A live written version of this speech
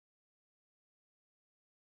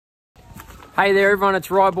Hey there everyone, it's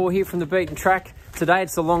Ryball here from the Beaten Track. Today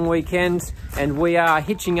it's a long weekend and we are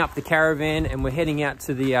hitching up the caravan and we're heading out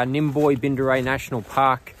to the Nymboi-Binderay National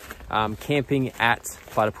Park, camping at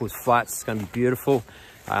Platypus Flat. It's going to be beautiful.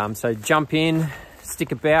 So jump in,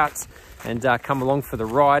 stick about and come along for the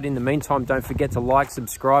ride. In the meantime, don't forget to like,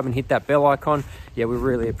 subscribe and hit that bell icon. Yeah, we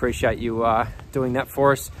really appreciate you doing that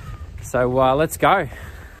for us. So let's go.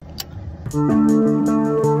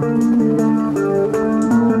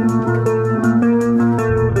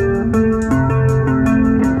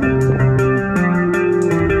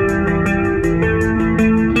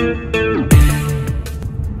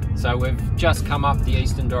 So we've just come up the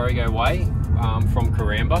eastern Dorrigo way from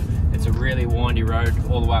Caramba. It's a really windy road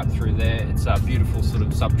all the way up through there. It's a beautiful sort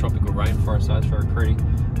of subtropical rainforest, so it's very pretty.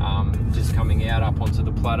 Just coming out up onto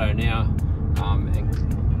the plateau now,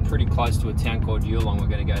 and pretty close to a town called Yulong. We're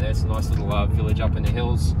going to go there. It's a nice little village up in the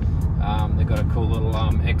hills. They've got a cool little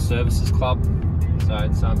ex-services club, so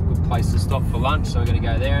it's a good place to stop for lunch. So we're going to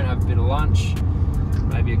go there and have a bit of lunch,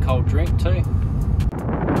 maybe a cold drink too.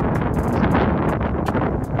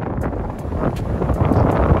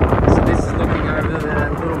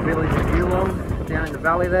 Down in the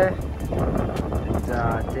valley there, and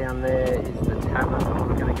down there is the tavern.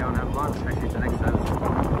 We're going to go and have lunch. Actually, it's the next service.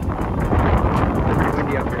 It's pretty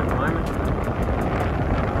windy up here at the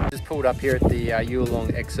moment. Just pulled up here at the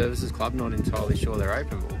Yulong ex-services club. Not entirely sure they're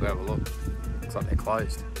open, but we'll go have a look. Looks like they're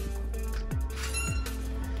closed.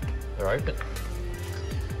 They're open.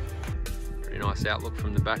 Pretty nice outlook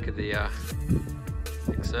from the back of the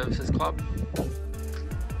ex-services club.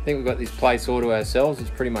 I think we've got this place all to ourselves. It's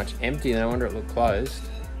pretty much empty. No wonder it looked closed.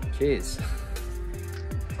 Cheers.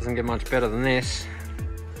 Doesn't get much better than this.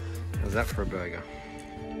 How's that for a burger?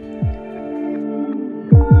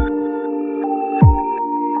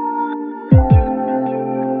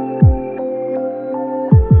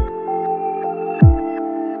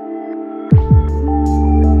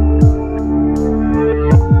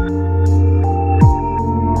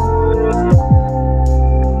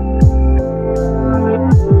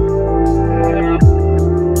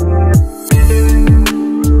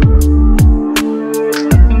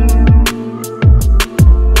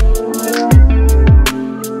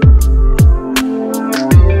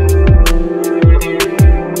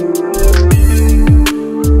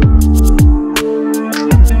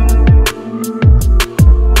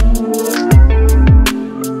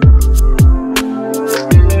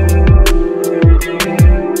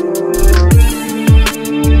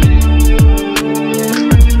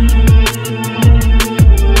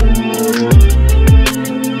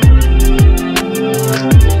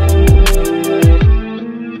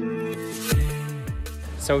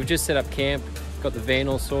 So we've just set up camp, got the van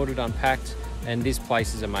all sorted, unpacked, and this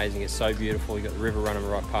place is amazing. It's so beautiful. You've got the river running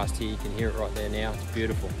right past here. You can hear it right there now. It's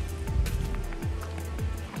beautiful.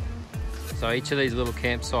 So each of these little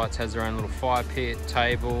campsites has their own little fire pit,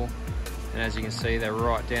 table, and as you can see, they're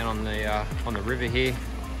right down on the river here.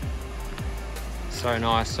 So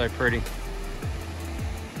nice, so pretty.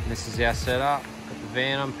 And this is our setup. Got the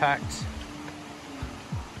van unpacked.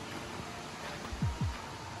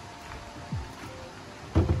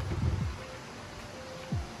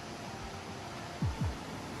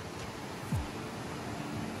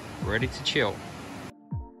 Ready to chill.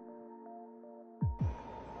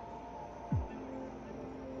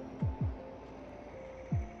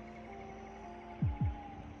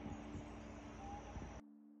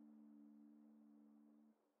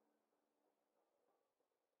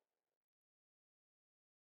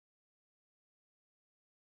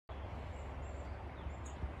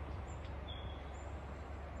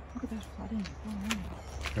 Look at that flooding.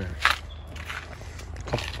 Oh, nice.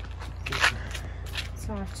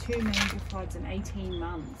 So I have 2 major floods in 18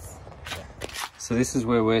 months. So this is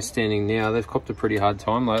where we're standing now. They've copped a pretty hard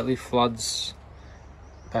time lately. Floods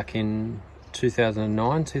back in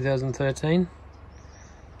 2009, 2013.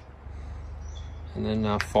 And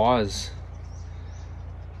then fires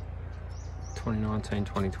 2019,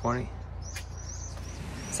 2020.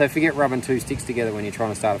 So forget rubbing 2 sticks together when you're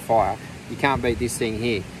trying to start a fire. You can't beat this thing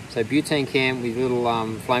here. So butane can with a little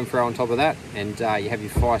flamethrower on top of that, and you have your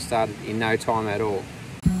fire started in no time at all.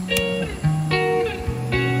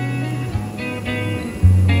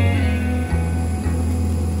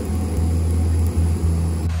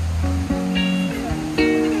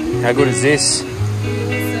 How good is this?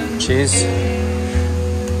 Awesome. Cheers.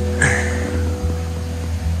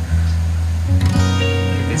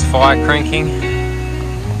 Get this fire cranking.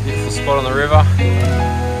 Beautiful spot on the river.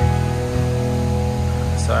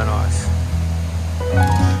 So nice.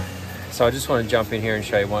 So I just want to jump in here and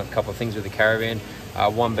show you a couple of things with the caravan.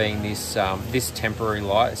 One being this this temporary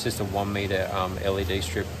light. It's just a 1 meter LED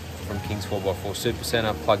strip from King's 4x4 Super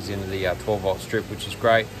Center, plugs into the 12 volt strip, which is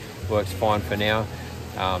great, works fine for now.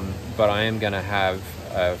 But I am going to have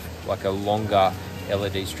like a longer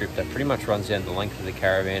LED strip that pretty much runs down the length of the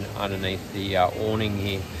caravan underneath the awning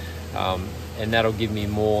here, and that'll give me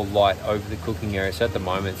more light over the cooking area. So at the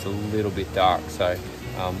moment it's a little bit dark, so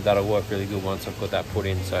that'll work really good once I've got that put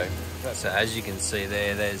in. So as you can see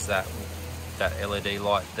there's that LED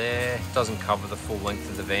light there. It doesn't cover the full length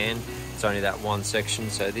of the van, it's only that one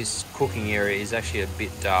section. So this cooking area is actually a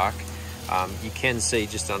bit dark. You can see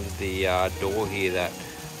just under the door here that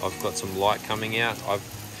I've got some light coming out. I've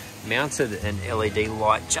mounted an LED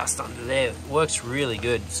light just under there. It works really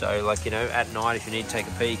good. So like, you know, at night if you need to take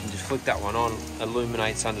a pee, you can just flick that one on,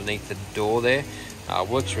 illuminates underneath the door there.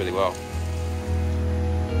 Works really well.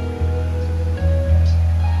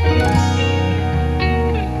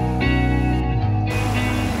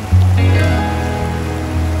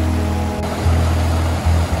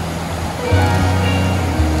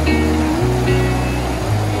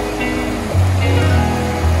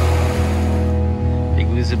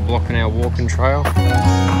 Blocking our walking trail.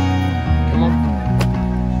 Come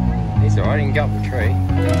on. He's alright, he can go up the tree.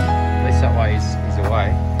 At least that way he's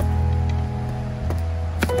away.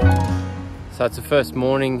 So it's the first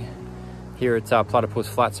morning here at Platypus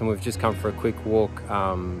Flats, and we've just come for a quick walk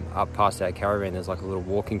up past our caravan. There's like a little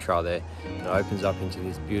walking trail there. It opens up into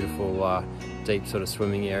this beautiful deep sort of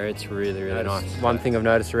swimming area. It's really, really nice. One thing I've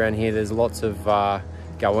noticed around here, there's lots of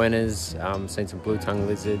goannas, seen some blue-tongued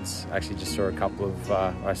lizards. Actually just saw a couple of,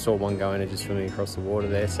 I saw one goanna just swimming across the water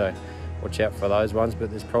there, so watch out for those ones.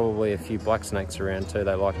 But there's probably a few blacksnakes around too.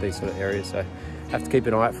 They like these sort of areas, so have to keep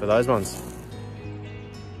an eye out for those ones.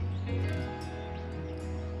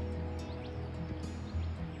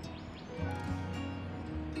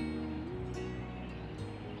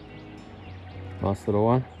 Nice little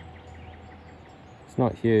one. It's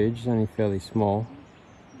not huge, it's only fairly small.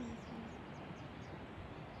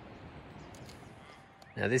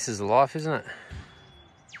 Now this is life, isn't it?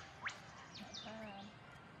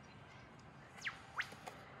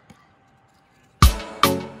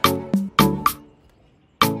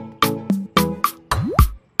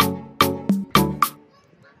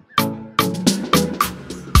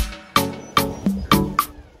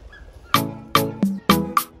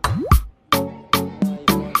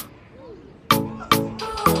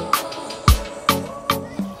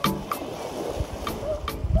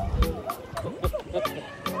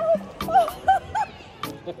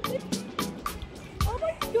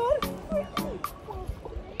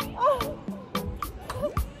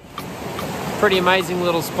 Pretty amazing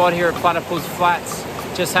little spot here at Platypus Flats.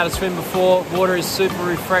 Just had a swim before. Water is super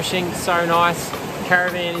refreshing, so nice.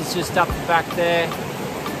 Caravan is just up the back there.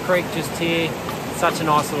 Creek just here. Such a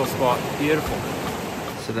nice little spot. Beautiful.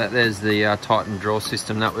 So there's the Titan draw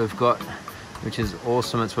system that we've got, which is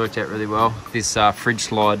awesome. It's worked out really well. This fridge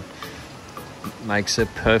slide makes a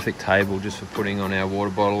perfect table just for putting on our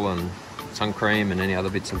water bottle and sun cream and any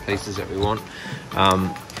other bits and pieces that we want.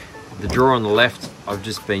 The drawer on the left I've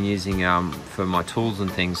just been using for my tools and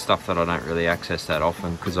things, stuff that I don't really access that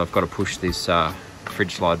often because I've got to push this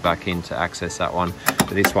fridge slide back in to access that one.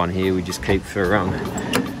 But this one here we just keep for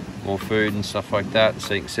more food and stuff like that.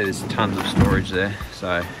 So you can see there's tons of storage there,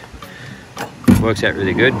 so it works out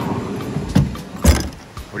really good.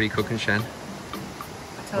 What are you cooking, Shan?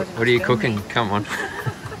 What are you cooking? Come on.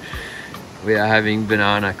 We are having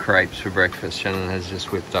banana crepes for breakfast. Shannon has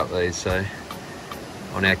just whipped up these, so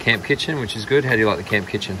on our camp kitchen, which is good. How do you like the camp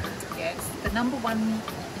kitchen? Yeah, it's the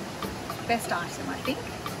 #1 best item, I think.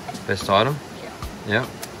 Best item? Yeah.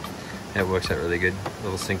 Yeah, it works out really good.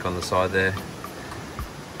 Little sink on the side there.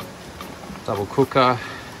 Double cooker.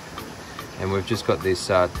 And we've just got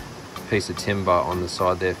this piece of timber on the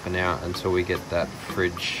side there for now until we get that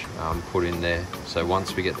fridge put in there. So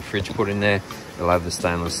once we get the fridge put in there, it'll have the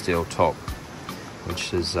stainless steel top,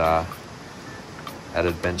 which is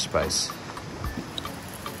added bench space.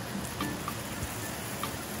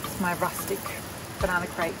 My rustic banana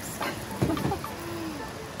crepes.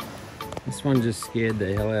 This one just scared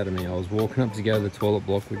the hell out of me. I was walking up to go to the toilet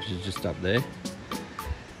block, which is just up there.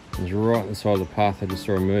 It was right on the side of the path. I just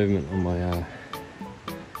saw a movement on my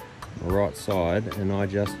right side and I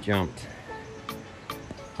just jumped.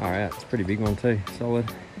 Alright, it's a pretty big one too,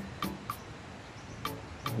 solid.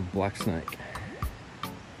 A black snake.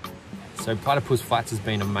 So Platypus Flats has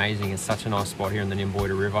been amazing. It's such a nice spot here in the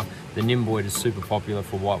Nymboida River. The Nymboida is super popular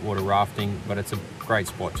for whitewater rafting, but it's a great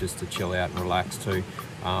spot just to chill out and relax too.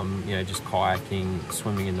 You know, just kayaking,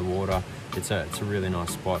 swimming in the water. It's a really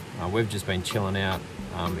nice spot. We've just been chilling out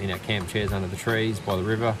in our camp chairs under the trees by the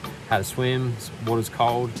river. Had a swim, water's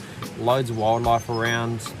cold, loads of wildlife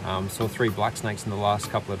around. Saw 3 blacksnakes in the last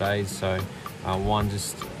couple of days, so one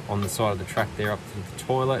just on the side of the track there up to the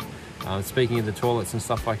toilet. Speaking of the toilets and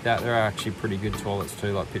stuff like that, there are actually pretty good toilets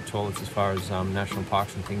too, like pit toilets as far as national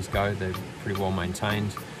parks and things go. They're pretty well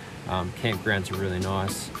maintained. Campgrounds are really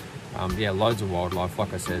nice. Yeah, loads of wildlife,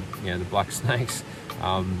 like I said, you know, the blacksnakes,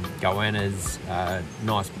 goannas,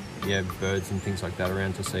 nice birds and things like that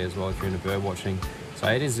around to see as well if you're into bird watching. So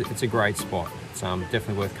it's a great spot. It's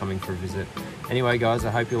definitely worth coming for a visit. Anyway guys, I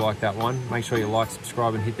hope you like that one. Make sure you like,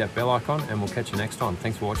 subscribe and hit that bell icon, and we'll catch you next time.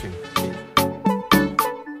 Thanks for watching.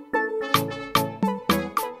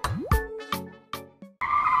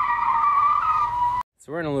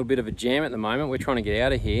 So we're in a little bit of a jam at the moment. We're trying to get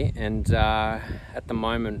out of here, and at the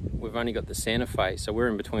moment we've only got the Santa Fe, so we're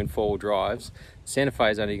in between 4-wheel drives. Santa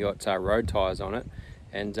Fe's only got road tyres on it,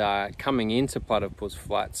 and coming into Platypus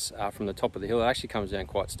Flats from the top of the hill, it actually comes down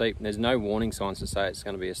quite steep. And there's no warning signs to say it's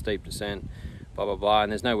going to be a steep descent, blah blah blah,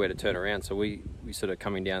 and there's nowhere to turn around, so we sort of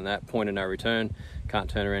coming down that point of no return, can't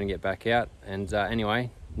turn around and get back out. And anyway,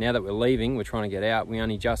 now that we're leaving, we're trying to get out. We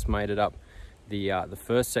only just made it up the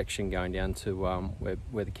first section going down to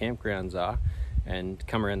where the campgrounds are, and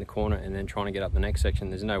come around the corner and then trying to get up the next section.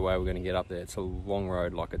 There's no way we're going to get up there. It's a long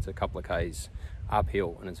road, like it's a couple of k's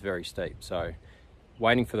uphill, and it's very steep. So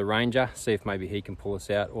waiting for the ranger, see if maybe he can pull us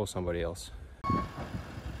out or somebody else.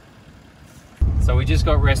 So we just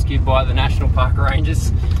got rescued by the National Park Rangers.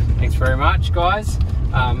 Thanks very much, guys.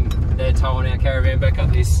 They're towing our caravan back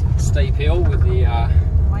up this steep hill with the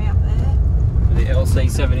way up there with the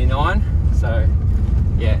LC79. So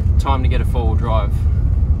yeah, time to get a 4-wheel drive,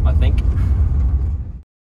 I think.